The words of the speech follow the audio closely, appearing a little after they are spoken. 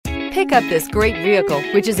Pick up this great vehicle,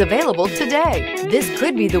 which is available today. This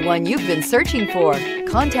could be the one you've been searching for.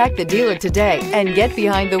 Contact the dealer today and get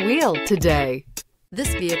behind the wheel today.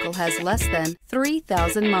 This vehicle has less than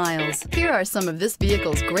 3,000 miles. Here are some of this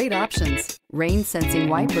vehicle's great options: rain sensing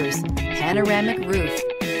wipers, panoramic roof,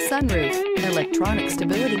 sunroof, electronic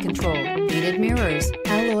stability control, heated mirrors,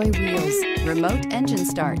 alloy wheels, remote engine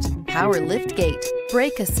start, power lift gate,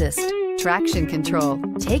 brake assist, traction control.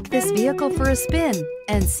 Take this vehicle for a spin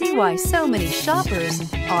and see why so many shoppers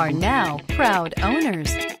are now proud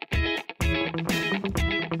owners.